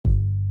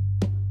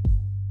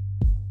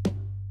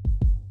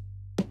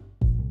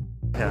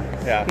ja.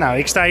 Ja. Nou,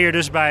 ik sta hier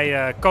dus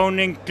bij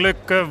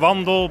Koninklijke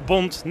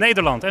Wandelbond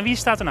Nederland. En wie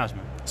staat er naast me?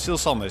 Sil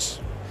Sanders.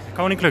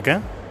 Koninklijk, hè?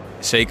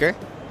 Zeker.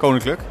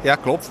 Koninklijk, ja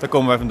klopt. Daar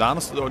komen wij vandaan.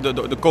 Dat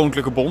is de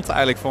Koninklijke Bond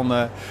eigenlijk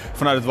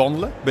vanuit het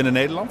wandelen binnen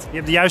Nederland. Je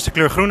hebt de juiste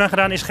kleur groen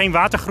aangedaan. Is geen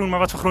watergroen, maar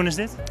wat voor groen is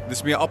dit? Dit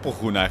is meer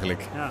appelgroen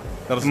eigenlijk. Ja.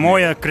 Dat is Een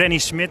mooie Granny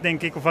Smith,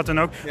 denk ik, of wat dan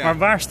ook. Ja. Maar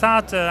waar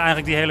staat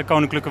eigenlijk die hele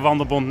Koninklijke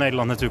Wandelbond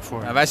Nederland natuurlijk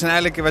voor? Ja, wij zijn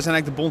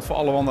eigenlijk de bond voor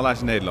alle wandelaars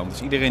in Nederland.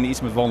 Dus iedereen die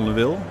iets met wandelen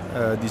wil,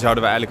 die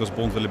zouden wij eigenlijk als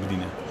bond willen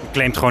bedienen. Je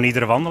claimt gewoon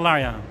iedere wandelaar,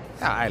 ja.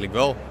 Ja, eigenlijk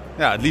wel.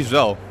 Ja, het liefst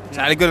wel. Dus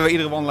eigenlijk willen we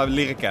iedere wandelaar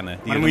leren kennen.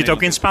 Maar dan moet je het ook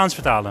in het Spaans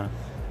vertalen.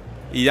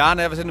 Ja,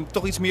 nee, we zijn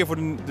toch iets meer voor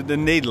de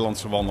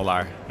Nederlandse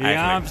wandelaar. Ja,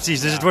 eigenlijk.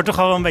 precies. Dus het wordt toch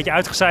al wel een beetje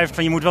uitgecijferd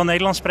van je moet wel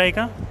Nederlands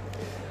spreken?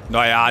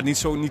 Nou ja,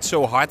 niet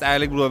zo hard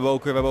eigenlijk. Ik bedoel,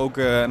 we hebben ook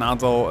een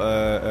aantal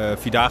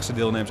Vierdaagse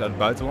deelnemers uit het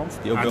buitenland. Die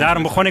ook Nou, bij ons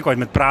daarom begon ik ooit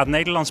met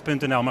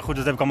praatnederlands.nl. Maar goed,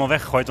 dat heb ik allemaal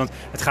weggegooid. Want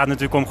het gaat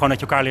natuurlijk om gewoon dat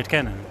je elkaar leert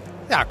kennen.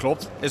 Ja,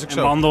 klopt. Is ook En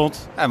zo.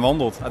 wandelt. En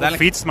wandelt. Of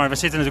Uiteindelijk, fietst, maar we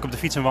zitten natuurlijk op de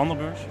fiets- en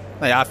wandelbeurs.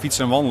 nou ja,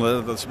 fietsen en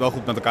wandelen, dat is wel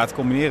goed met elkaar te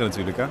combineren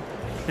natuurlijk. Hè?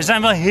 Er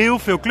zijn wel heel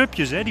veel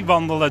clubjes hè, die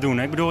wandelen doen.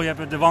 Hè. Ik bedoel, je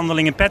hebt de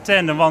wandeling in Petten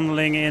en de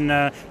wandeling in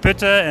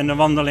Putten en de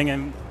wandeling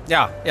in...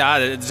 Ja,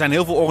 er zijn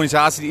heel veel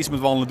organisaties die iets met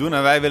wandelen doen.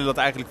 En wij willen dat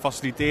eigenlijk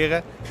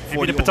faciliteren. Heb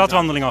je de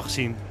patatwandeling al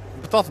gezien?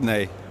 Patat?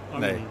 Nee. Oh,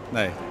 Nee. nee.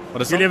 Nee.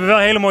 Wat is Jullie dat? hebben wel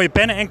hele mooie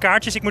pennen en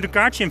kaartjes. Ik moet een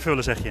kaartje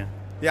invullen, zeg je.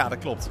 Ja, dat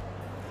klopt.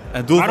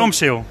 En Waarom,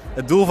 Sil?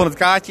 Het doel van het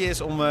kaartje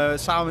is om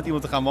samen met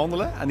iemand te gaan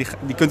wandelen. En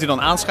die kunt u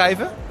dan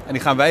aanschrijven. En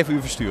die gaan wij voor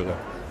u versturen.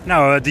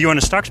 Nou,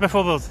 Dionne Straks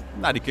bijvoorbeeld.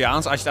 Nou, die kun je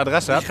als je het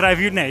adres Die hebt.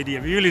 schrijven jullie... Nee, die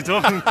hebben jullie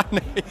toch?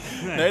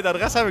 Nee, het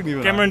adres heb ik niet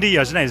meer. Cameron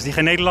Diaz. Nee, is die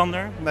geen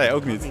Nederlander? Nee,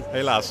 ook niet.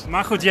 Helaas.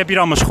 Maar goed, je hebt hier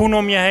allemaal schoenen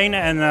om je heen.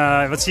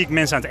 En wat zie ik?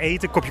 Mensen aan het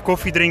eten, een kopje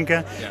koffie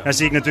drinken. Ja. Dan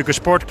zie ik natuurlijk een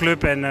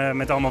sportclub en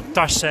met allemaal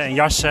tassen en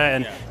jassen.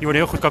 En die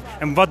worden heel goedkoop.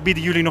 En wat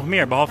bieden jullie nog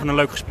meer, behalve een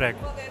leuk gesprek?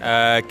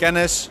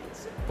 Kennis,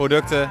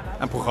 producten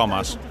en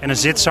programma's. En een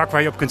zitzak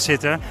waar je op kunt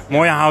zitten.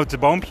 Mooie houten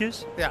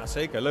boompjes. Ja,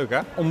 zeker. Leuk hè?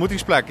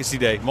 Ontmoetingsplek is het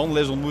idee.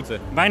 Wandelen is ontmoeten.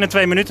 Bijna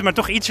 2 minuten, maar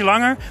toch ietsje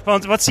langer.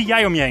 Want wat zie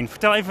jij om je heen?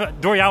 Vertel even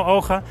door jouw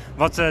ogen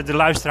wat de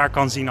luisteraar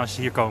kan zien als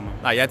ze hier komen.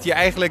 Nou, je hebt hier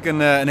eigenlijk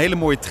een hele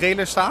mooie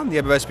trailer staan. Die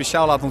hebben wij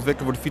speciaal laten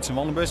ontwikkelen voor de fiets- en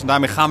wandelbus. En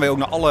daarmee gaan wij ook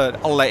naar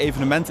allerlei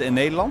evenementen in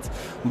Nederland.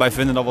 Want wij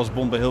vinden dat we als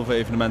bond bij heel veel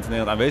evenementen in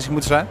Nederland aanwezig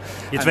moeten zijn.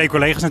 Je 2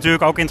 collega's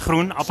natuurlijk ook in het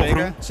groen,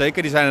 appelgroen.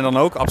 Zeker, die zijn er dan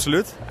ook,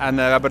 absoluut. En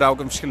we hebben daar ook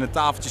verschillende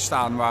tafeltjes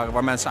staan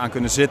waar mensen aan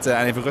kunnen zitten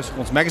en even rustig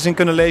ons magazine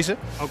kunnen lezen.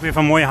 Ook weer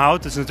van mooi hout,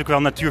 dat is natuurlijk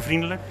wel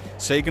natuurvriendelijk.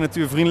 Zeker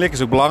natuurvriendelijk,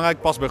 is ook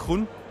belangrijk, past bij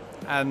groen.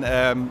 En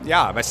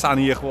wij staan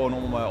hier gewoon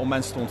om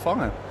mensen te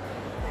ontvangen.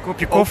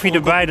 Kopje Ook koffie voor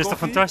een erbij, kopje dat is toch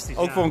koffie? fantastisch?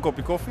 Ook Ja. voor een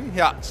kopje koffie,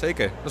 ja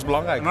zeker. Dat is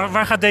belangrijk. Maar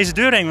waar gaat deze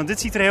deur heen? Want dit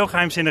ziet er heel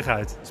geheimzinnig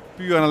uit.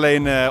 Puur en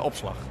alleen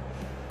opslag.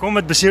 Kom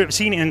het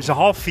zien in zijn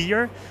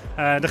 3:30.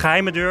 De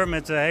geheime deur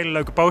met hele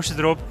leuke poster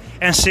erop.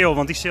 En Sil,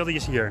 want die Sil die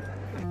is hier.